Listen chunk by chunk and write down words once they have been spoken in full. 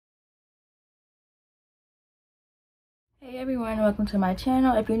Hey everyone, welcome to my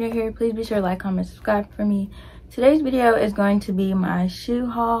channel. If you're new here, please be sure to like, comment, subscribe for me. Today's video is going to be my shoe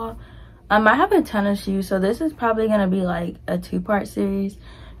haul. I have a ton of shoes, so this is probably going to be like a two-part series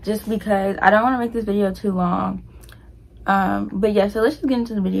just because I don't want to make this video too long. But yeah, so let's just get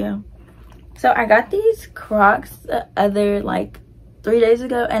into the video. So I got these Crocs the other like 3 days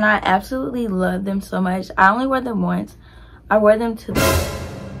ago and I absolutely love them so much. I only wore them once. I wore them to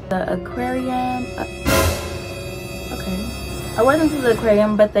the aquarium. I wore them to the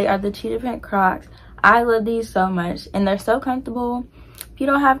aquarium, but they are the cheetah print Crocs. I love these so much and they're so comfortable. If you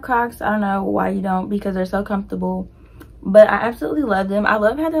don't have Crocs, I don't know why you don't, because they're so comfortable. But I absolutely love them. I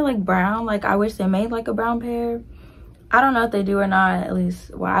love how they're like brown. Like I wish they made like a brown pair. I don't know if they do or not. At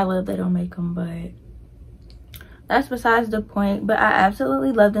least where I live they don't make them, but that's besides the point. But I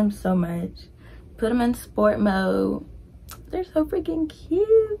absolutely love them so much. Put them in sport mode. They're so freaking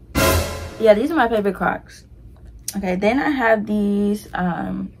cute. Yeah, these are my favorite Crocs. Okay, then I have these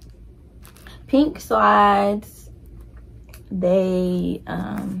pink slides. They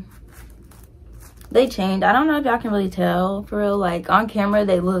changed. I don't know if y'all can really tell for real. Like on camera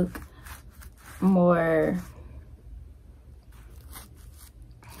they look more,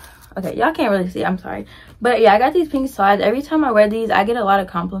 okay, y'all can't really see, I'm sorry. But yeah, I got these pink slides. Every time I wear these I get a lot of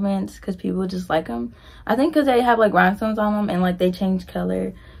compliments because people just like them. I think because they have like rhinestones on them and like they change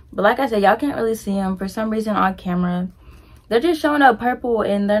color. But like I said, y'all can't really see them for some reason on camera. They're just showing up purple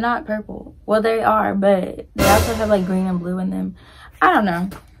and they're not purple. Well, they are, but they also have like green and blue in them. I don't know.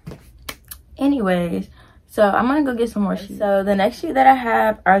 Anyways, so I'm gonna go get some more shoes. So the next shoe that I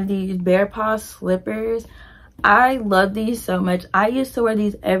have are these bare paw slippers. I love these so much. I used to wear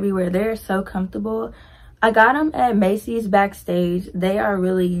these everywhere. They're so comfortable. I got them at Macy's backstage. They are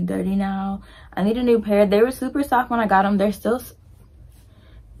really dirty now. I need a new pair. They were super soft when I got them. They're still,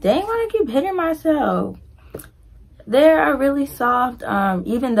 dang, why do I keep hitting myself? They are really soft,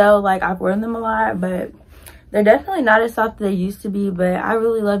 even though like I've worn them a lot, but they're definitely not as soft as they used to be. But I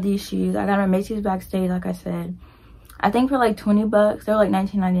really love these shoes. I got them at Macy's backstage, like I said. I think for like 20 bucks. They're like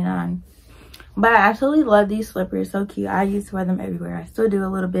 $19.99. But I absolutely love these slippers. So cute. I used to wear them everywhere. I still do a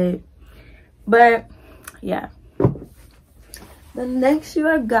little bit. But yeah. The next shoe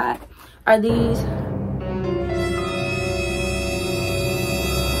I've got are these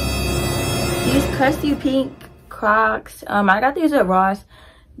crusty pink Crocs. I got these at Ross.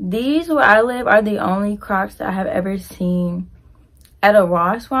 These where I live are the only Crocs that I have ever seen at a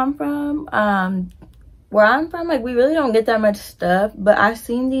Ross where I'm from. Where I'm from, like we really don't get that much stuff, but I've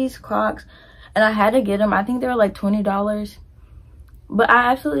seen these Crocs and I had to get them. I think they were like $20, but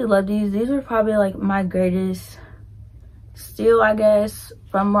I absolutely love these. These were probably like my greatest steal, I guess,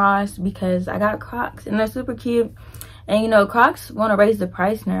 from Ross, because I got Crocs and they're super cute. And you know, Crocs want to raise the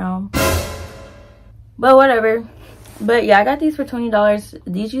price now, but whatever. But yeah, I got these for $20.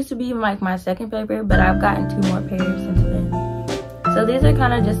 These used to be like my second favorite, but I've gotten 2 more pairs since then. So these are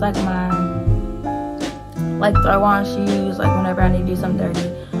kind of just like my like throw on shoes, like whenever I need to do something dirty.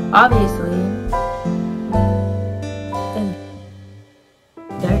 Obviously it's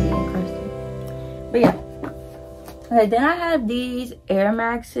dirty and crusty, but yeah. Okay, then I have these Air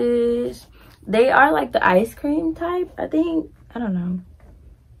Maxes. They are like the ice cream type, I think. I don't know,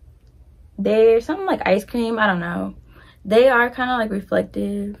 they're something like ice cream, I don't know. They are kind of like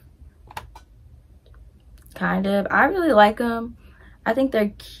reflective, kind of. I really like them. I think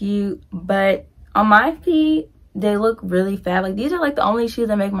they're cute, but on my feet they look really fat. Like these are like the only shoes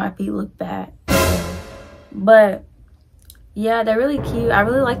that make my feet look fat. But yeah, they're really cute. I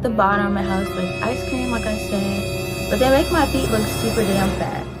really like the bottom. It has like ice cream, like I said, but they make my feet look super damn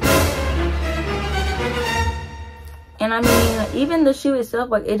fat. And I mean, even the shoe itself,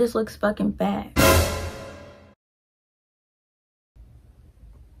 like it just looks fucking fat.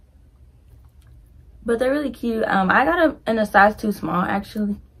 But they're really cute. I got them in a size too small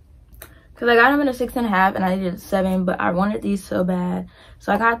actually, because I got them in a 6.5 and I needed a 7, but I wanted these so bad,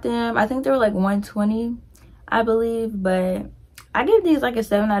 so I got them. I think they were like $120, I believe, but I give these like a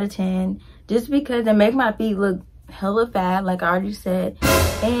 7 out of 10 just because they make my feet look hella fat, like I already said,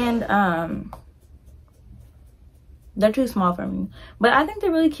 and they're too small for me. But I think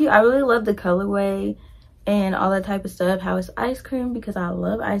they're really cute. I really love the colorway and all that type of stuff, how it's ice cream, because I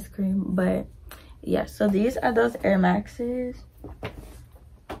love ice cream. But yeah, so these are those Air Maxes.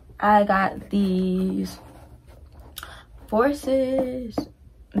 I got these Forces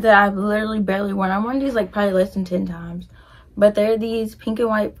that I've literally barely worn. I've worn these like probably less than 10 times, but they're these pink and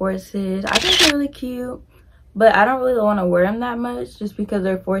white Forces. I think they're really cute, but I don't really want to wear them that much just because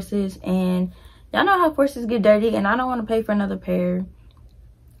they're Forces, and y'all know how Forces get dirty and I don't want to pay for another pair.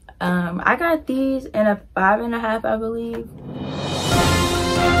 I got these in a 5.5, I believe.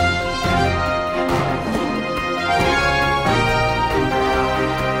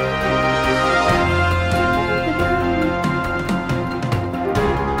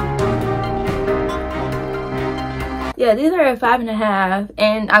 Yeah, these are a 5.5.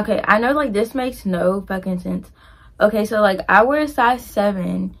 And okay, I know like this makes no fucking sense. Okay, so like I wear a size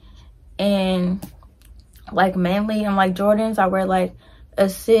 7, and like mainly in like Jordans I wear like a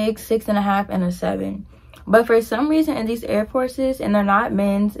 6, 6.5, and a 7. But for some reason in these Air Forces, and they're not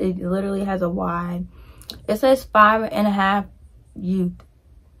men's, it literally has a Y, it says 5.5 youth,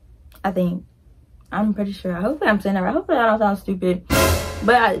 I think. I'm pretty sure. Hopefully I'm saying that right. Hopefully I don't sound stupid.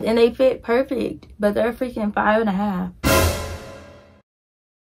 But and they fit perfect, but they're freaking 5.5.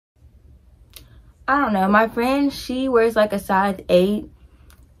 I don't know. My friend, she wears like a size 8,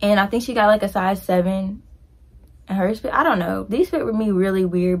 and I think she got like a size 7. And hers fit, I don't know. These fit with me really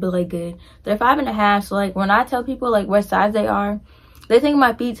weird, but like good. They're 5.5, so like when I tell people like what size they are, they think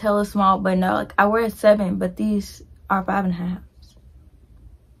my feet's hella small, but no, like I wear a 7, but these are 5.5.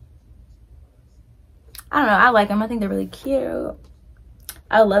 I don't know. I like them. I think they're really cute.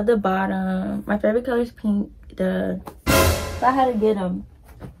 I love the bottom. My favorite color is pink. So I had to get them.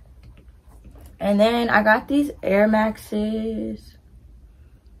 And then I got these Air Maxes.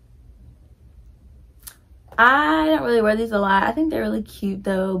 I don't really wear these a lot. I think they're really cute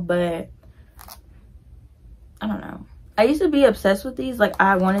though, but I don't know. I used to be obsessed with these. Like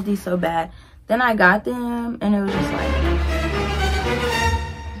I wanted these so bad. Then I got them and it was just like,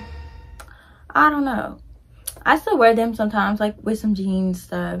 I don't know. I still wear them sometimes, like with some jeans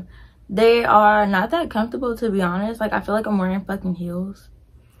stuff. They are not that comfortable, to be honest. Like I feel like I'm wearing fucking heels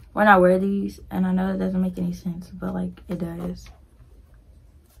when I wear these, and I know it doesn't make any sense, but like it does.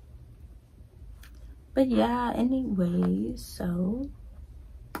 But yeah, anyways, so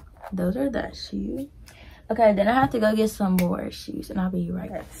those are that shoe. Okay, then I have to go get some more shoes and I'll be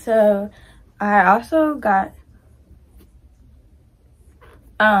right back. So I also got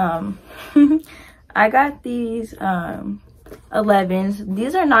I got these 11s.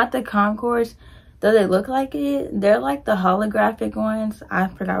 These are not the Concords, though they look like it. They're like the holographic ones. I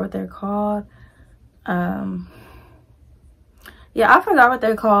forgot what they're called. Yeah, I forgot what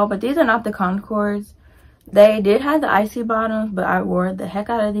they're called, but these are not the Concords. They did have the icy bottoms, but I wore the heck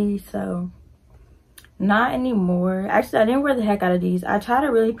out of these, so not anymore. Actually, I didn't wear the heck out of these. I try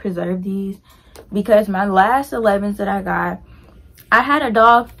to really preserve these because my last 11s that I got, I had a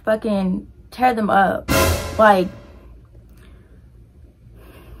dog fucking tear them up. Like,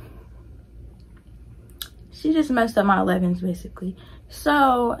 she just messed up my 11s basically.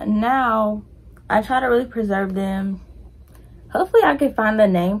 So now I try to really preserve them. Hopefully I can find the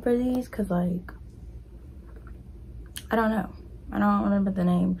name for these, because like I don't know. I don't remember the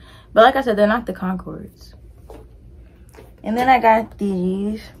name. But like I said, they're not the Concords. And then I got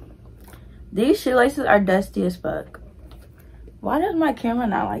these. These shoelaces are dusty as fuck. Why does my camera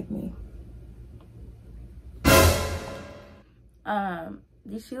not like me?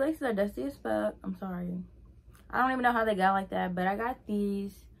 These shoelaces are dusty as fuck. I'm sorry. I don't even know how they got like that, but I got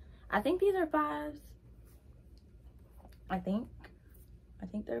these. I think these are 5s. I think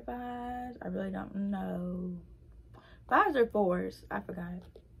they're 5s. I really don't know. 5s or 4s. I forgot.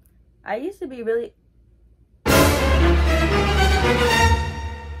 I used to be really...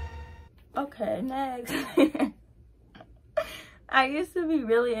 Okay, next. I used to be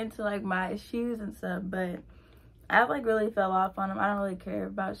really into like my shoes and stuff, but I like really fell off on them. I don't really care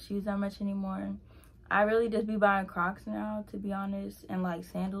about shoes that much anymore. I really just be buying Crocs now, to be honest, and like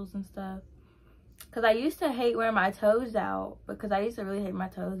sandals and stuff. Because I used to hate wearing my toes out, because I used to really hate my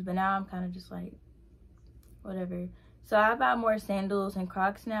toes, but now I'm kind of just like, whatever. So I buy more sandals and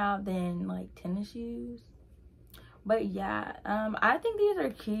Crocs now than like tennis shoes. But yeah, I think these are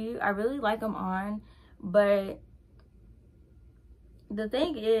cute. I really like them on, but the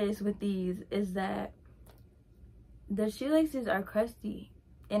thing is with these is that the shoelaces are crusty,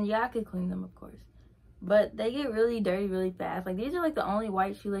 and yeah, I could clean them, of course, but they get really dirty really fast. Like these are like the only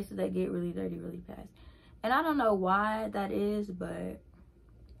white shoelaces that get really dirty really fast, and I don't know why that is, but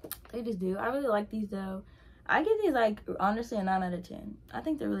they just do. I really like these though. I give these like honestly a 9 out of 10. I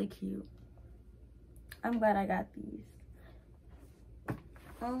think they're really cute. I'm glad I got these.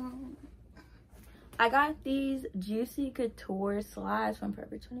 I got these Juicy Couture slides from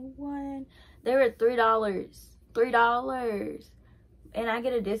Forever 21. They were $3. $3. And I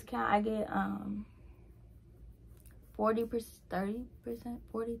get a discount. I get 40%, 30%,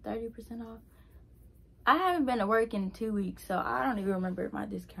 30% off. I haven't been to work in 2 weeks, so I don't even remember my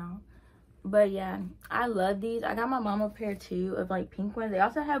discount. But yeah, I love these. I got my mom a pair too of like pink ones. They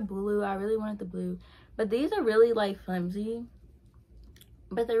also have blue. I really wanted the blue, but these are really like flimsy,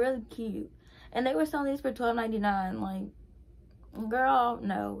 but they're really cute. And they were selling these for $12.99. Like, girl,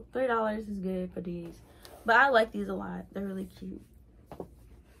 no, $3 is good for these. But I like these a lot. They're really cute.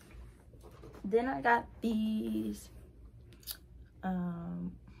 Then I got these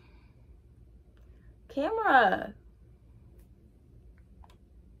camera.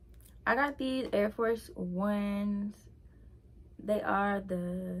 I got these Air Force Ones. They are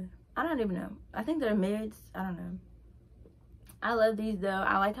the, I don't even know. I think they're mids. I don't know. I love these though.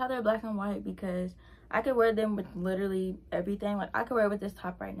 I like how they're black and white because I could wear them with literally everything. Like I could wear it with this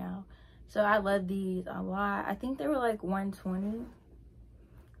top right now. So I love these a lot. I think they were like $120.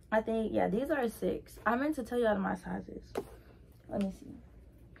 I think, yeah, these are a 6. I meant to tell y'all my sizes. Let me see.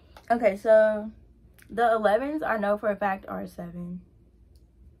 Okay, so the 11s I know for a fact are a 7.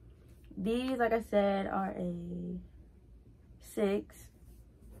 These, like I said, are a 6.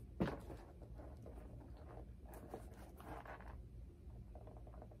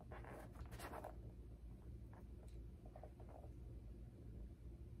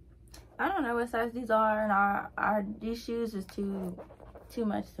 I don't know what size these are, and these shoes is too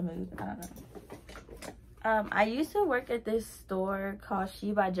much to move. I don't know. I used to work at this store called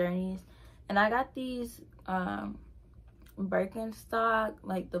heyyyy Journeys, and I got these Birkenstock,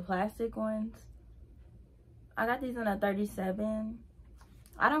 like the plastic ones. I got these in a 37.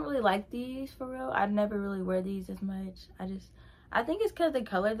 I don't really like these for real. I never really wear these as much. I think it's because the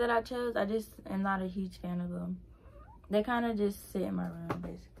color that I chose. I just am not a huge fan of them. They kind of just sit in my room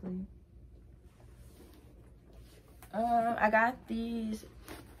basically. I got these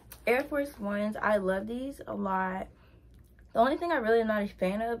Air Force Ones. I love these a lot. The only thing I really am not a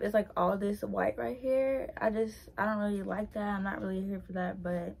fan of is like all this white right here. I don't really like that. I'm not really here for that,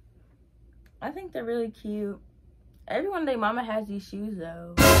 but I think they're really cute. Everyone their mama has these shoes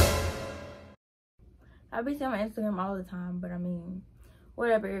though. I be seeing on Instagram all the time, but I mean,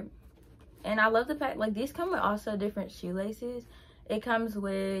 whatever. And I love the fact, like, these come with also different shoelaces. It comes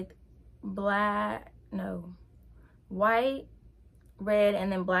with white, red,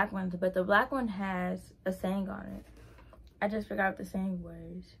 and then black ones, but the black one has a saying on it. I just forgot what the saying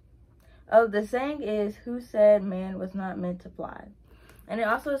was. Oh, the saying is, "Who said man was not meant to fly?" And it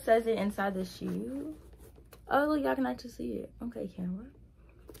also says it inside the shoe. Oh, look, y'all can actually see it. Okay, camera.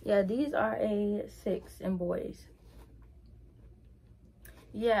 Yeah, these are a 6 in boys.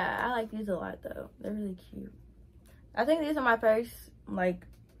 Yeah, I like these a lot though. They're really cute. I think these are my first like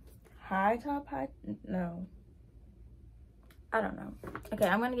no, I don't know. Okay,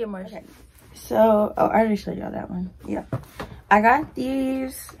 I'm gonna get more. Okay, so I already showed y'all that one. Yeah, I got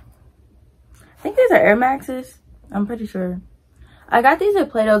these. I think these are Air Maxes. I'm pretty sure. I got these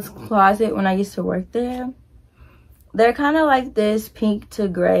at Plato's Closet when I used to work there. They're kind of like this pink to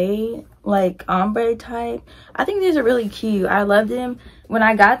gray, like ombre type. I think these are really cute. I love them. When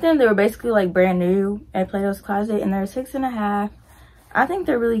I got them, they were basically like brand new at Plato's Closet, and they're 6.5. I think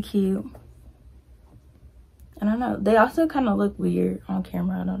they're really cute. I don't know. They also kind of look weird on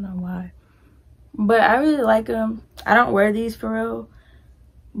camera. I don't know why. But I really like them. I don't wear these for real.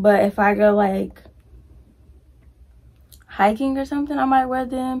 But if I go like hiking or something, I might wear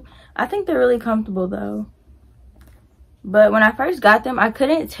them. I think they're really comfortable though. But when I first got them, I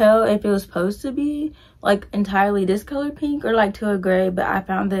couldn't tell if it was supposed to be like entirely this color pink or like to a gray, but I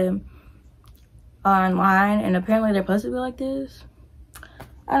found them online and apparently they're supposed to be like this.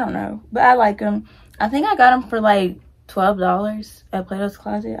 I don't know, but I like them. I think I got them for like $12 at Plato's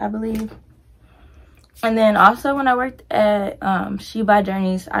Closet, I believe. And then also when I worked at heyyyy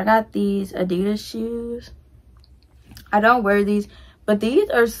Journeys, I got these Adidas shoes. I don't wear these, but these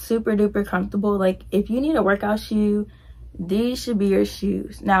are super duper comfortable. Like if you need a workout shoe, these should be your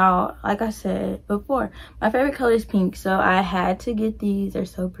shoes. Now, like I said before, my favorite color is pink, so I had to get these. They're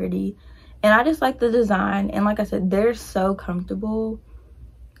so pretty, and I just like the design, and like I said, they're so comfortable.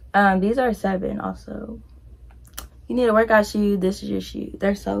 These are a 7 also. You need a workout shoe, this is your shoe.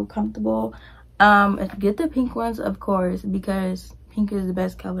 They're so comfortable. Get the pink ones, of course, because pink is the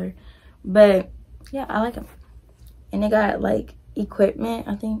best color. But yeah, I like them. And they got like equipment,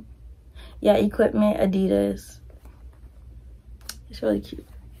 I think. Yeah, equipment, Adidas. It's really cute.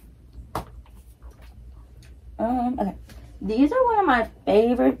 Okay. These are one of my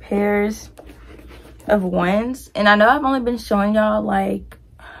favorite pairs of ones. And I know I've only been showing y'all like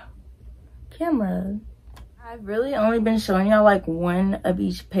camera. I've really only been showing y'all like one of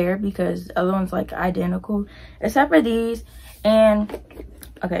each pair because the other one's like identical. Except for these. And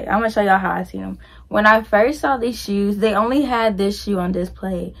okay, I'm gonna show y'all how I seen them. When I first saw these shoes, they only had this shoe on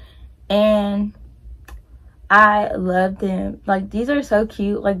display. and I love them. Like, these are so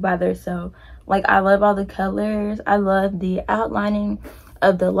cute, like, by themselves. Like, I love all the colors. I love the outlining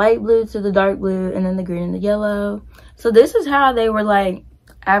of the light blue to the dark blue, and then the green and the yellow. So this is how they were, like,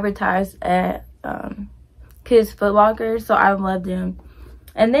 advertised at Kids Foot Locker. So I love them.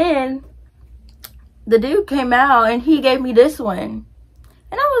 And then the dude came out and he gave me this one,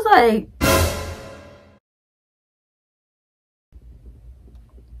 and I was like,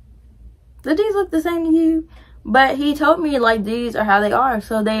 do these look the same to you? But he told me, like, these are how they are.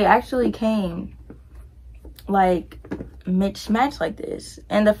 So they actually came like match like this,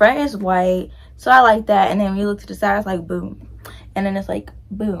 and the front is white, so I like that. And then when you look to the side, it's like boom, and then it's like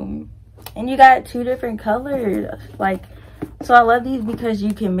boom, and you got 2 different colors. Like, so I love these because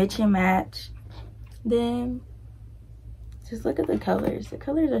you can mix and match them. Just look at the colors. The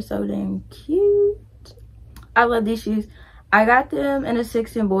colors are so damn cute. I love these shoes. I got them in a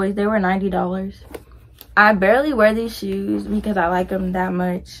 6 in boys. They were $90. I barely wear these shoes because I like them that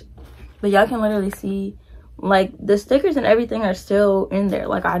much, but y'all can literally see, like, the stickers and everything are still in there.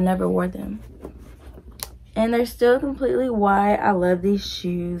 Like, I never wore them, and they're still completely white. I love these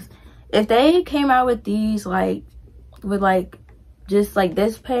shoes. If they came out with these, like, with like just like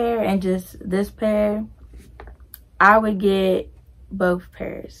this pair and just this pair, I would get both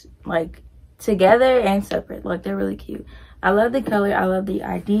pairs, like, together and separate. Like, they're really cute. I love the color. I love the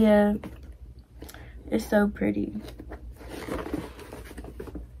idea. It's so pretty.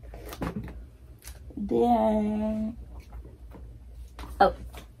 Then, oh,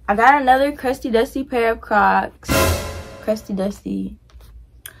 I got another crusty dusty pair of Crocs. Crusty dusty.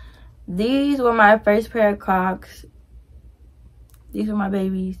 These were my first pair of Crocs. These were my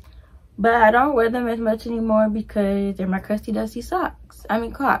babies, but I don't wear them as much anymore because they're my crusty dusty socks. I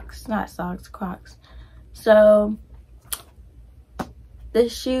mean Crocs, not socks, Crocs. So the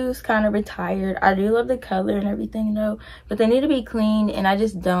shoes kind of retired. I do love the color and everything though, but they need to be cleaned, and I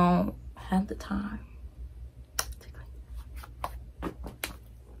just don't have the time.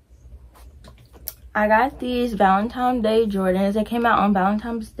 I got these Valentine's Day Jordans. They came out on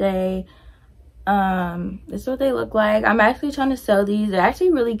Valentine's Day. This is what they look like. I'm actually trying to sell these. They're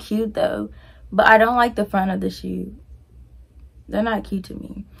actually really cute though, but I don't like the front of the shoe. They're not cute to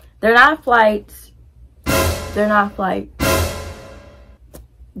me. They're not flights. They're not flights.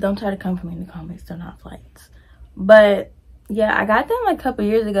 Don't try to come for me in the comments. They're not flights. But yeah, I got them like a couple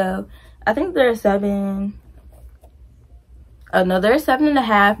years ago. I think they're 7. Oh no, they're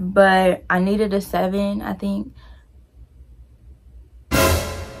 7.5, but I needed a 7, I think.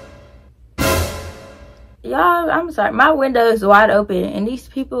 Y'all, I'm sorry. My window is wide open, and these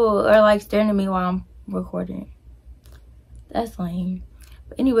people are like staring at me while I'm recording. That's lame.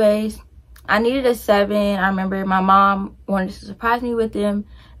 But anyways, I needed a 7. I remember my mom wanted to surprise me with them.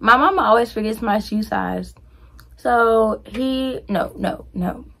 My mama always forgets my shoe size. So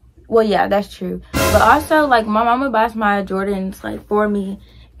no. Well, yeah, that's true. But also, like, my mama buys my Jordans, like, for me,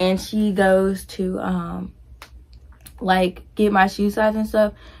 and she goes to, like, get my shoe size and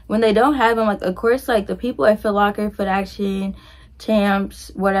stuff. When they don't have them, like, of course, like, the people at Foot Locker, Foot Action,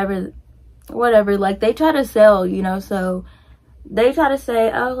 Champs, whatever, like, they try to sell, you know, so they try to say,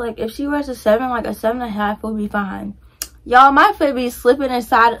 oh, like, if she wears a 7, like, a 7.5 will be fine. Y'all, my foot be slipping and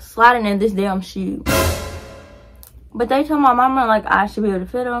sliding in this damn shoe. But they told my mama, like, I should be able to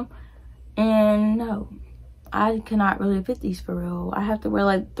fit them. And no, I cannot really fit these for real. I have to wear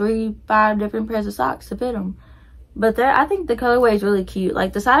like 3-5 different pairs of socks to fit them. But I think the colorway is really cute.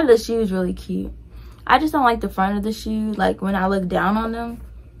 Like, the side of the shoe is really cute. I just don't like the front of the shoe. Like, when I look down on them,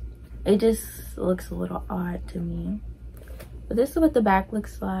 it just looks a little odd to me. But this is what the back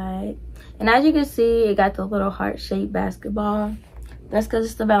looks like. And as you can see, it got the little heart-shaped basketball. That's because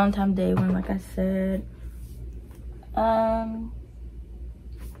it's the Valentine's Day one, like I said.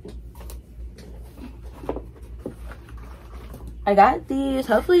 I got these.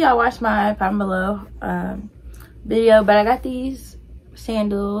 Hopefully y'all watched my comment below video, but I got these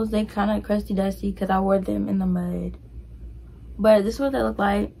sandals. They kind of crusty dusty because I wore them in the mud, but this is what they look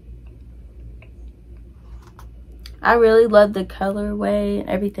like. I really love the colorway and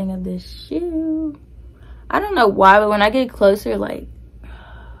everything of this shoe. I don't know why, but when I get closer, like,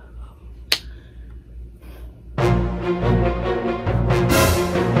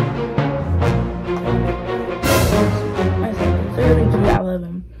 I love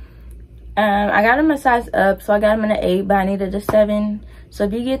them. I got them a size up, so I got them in an 8, but I needed a 7. So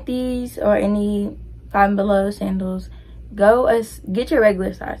if you get these or any 5 and below sandals, get your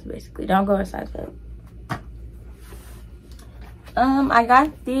regular size, basically. Don't go a size up. I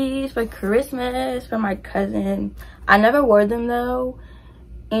got these for Christmas for my cousin. I never wore them though,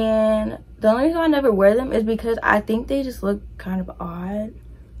 And the only reason I never wear them is because I think they just look kind of odd.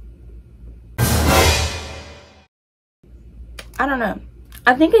 I don't know.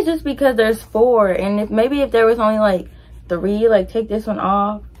 I think it's just because there's 4, and maybe if there was only like 3, like take this one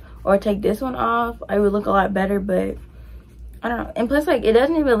off or take this one off, it would look a lot better. But I don't know. And plus, like, it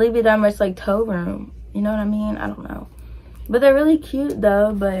doesn't even leave you that much like toe room. You know what I mean? I don't know. But they're really cute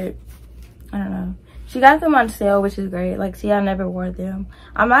though. But I don't know. She got them on sale, which is great. Like, see, I never wore them.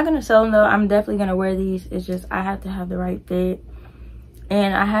 I'm not gonna sell them though. I'm definitely gonna wear these. It's just I have to have the right fit.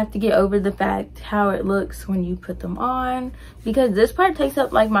 And I have to get over the fact how it looks when you put them on, because this part takes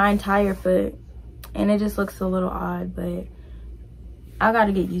up like my entire foot and it just looks a little odd, but I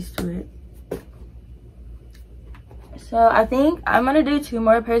gotta get used to it. So I think I'm gonna do 2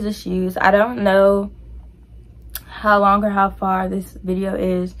 more pairs of shoes. I don't know how long or how far this video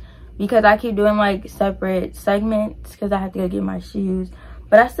is because I keep doing like separate segments because I have to go get my shoes.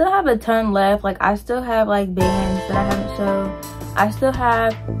 But I still have a ton left. Like, I still have like bands that I haven't showed. I still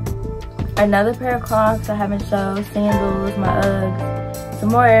have another pair of Crocs I haven't showed, sandals, my Uggs, some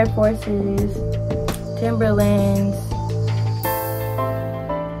more Air Forces, Timberlands.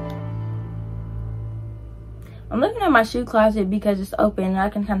 I'm looking at my shoe closet because it's open and I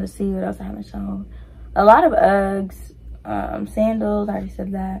can kind of see what else I haven't shown. A lot of Uggs, sandals, I already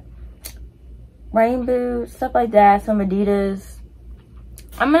said that, rain boots, stuff like that, some Adidas.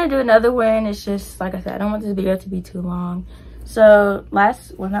 I'm gonna do another one. It's just, like I said, I don't want this video to be too long. So not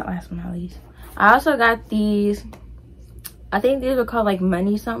last but not least, I also got these. I think these were called like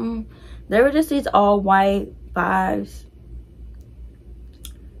money something. They were just these all white 5s.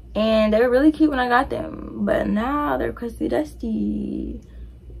 And they were really cute when I got them. But now they're crusty dusty.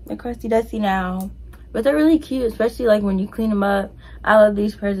 They're crusty dusty now. But they're really cute, especially like when you clean them up. I love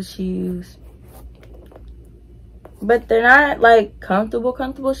these pairs of shoes. But they're not like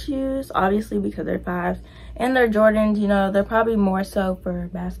comfortable shoes, obviously, because they're 5s. And they're Jordans, you know, they're probably more so for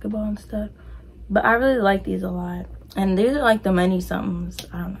basketball and stuff. But I really like these a lot. And these are like the money somethings.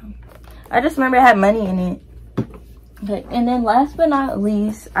 I don't know. I just remember it had money in it. Okay, and then last but not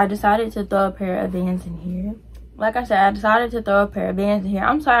least, I decided to throw a pair of Vans in here. Like I said, I decided to throw a pair of Vans in here.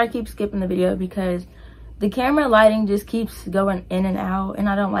 I'm sorry I keep skipping the video because the camera lighting just keeps going in and out. And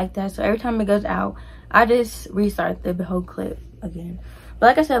I don't like that. So every time it goes out, I just restart the whole clip again. But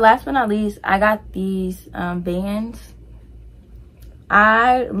like I said, last but not least, I got these Vans.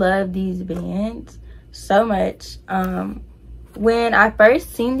 I love these Vans so much. When I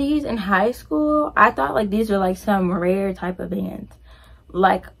first seen these in high school, I thought like these were like some rare type of Vans.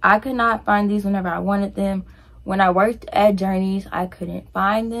 Like, I could not find these whenever I wanted them. When I worked at Journeys, I couldn't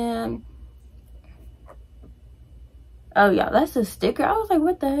find them. Oh yeah, that's a sticker. I was like,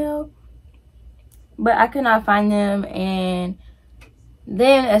 what the hell? But I could not find them. And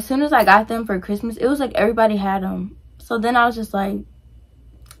then as soon as I got them for Christmas, it was like everybody had them. So then I was just like,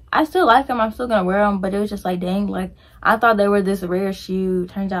 I still like them. I'm still gonna wear them. But it was just like, dang, like I thought they were this rare shoe.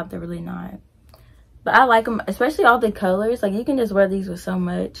 Turns out they're really not. But I like them, especially all the colors. Like, you can just wear these with so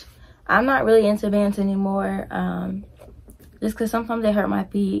much. I'm not really into Vans anymore, just because sometimes they hurt my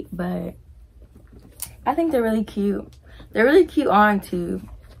feet. But I think they're really cute. They're really cute on too.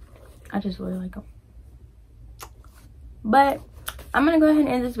 I just really like them. But I'm gonna go ahead and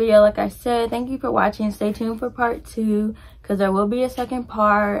end this video. Like I said, thank you for watching. Stay tuned for part 2 because there will be a second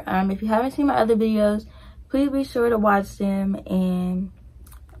part. If you haven't seen my other videos, please be sure to watch them, and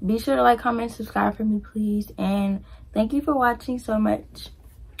be sure to like, comment, subscribe for me, please. And thank you for watching so much.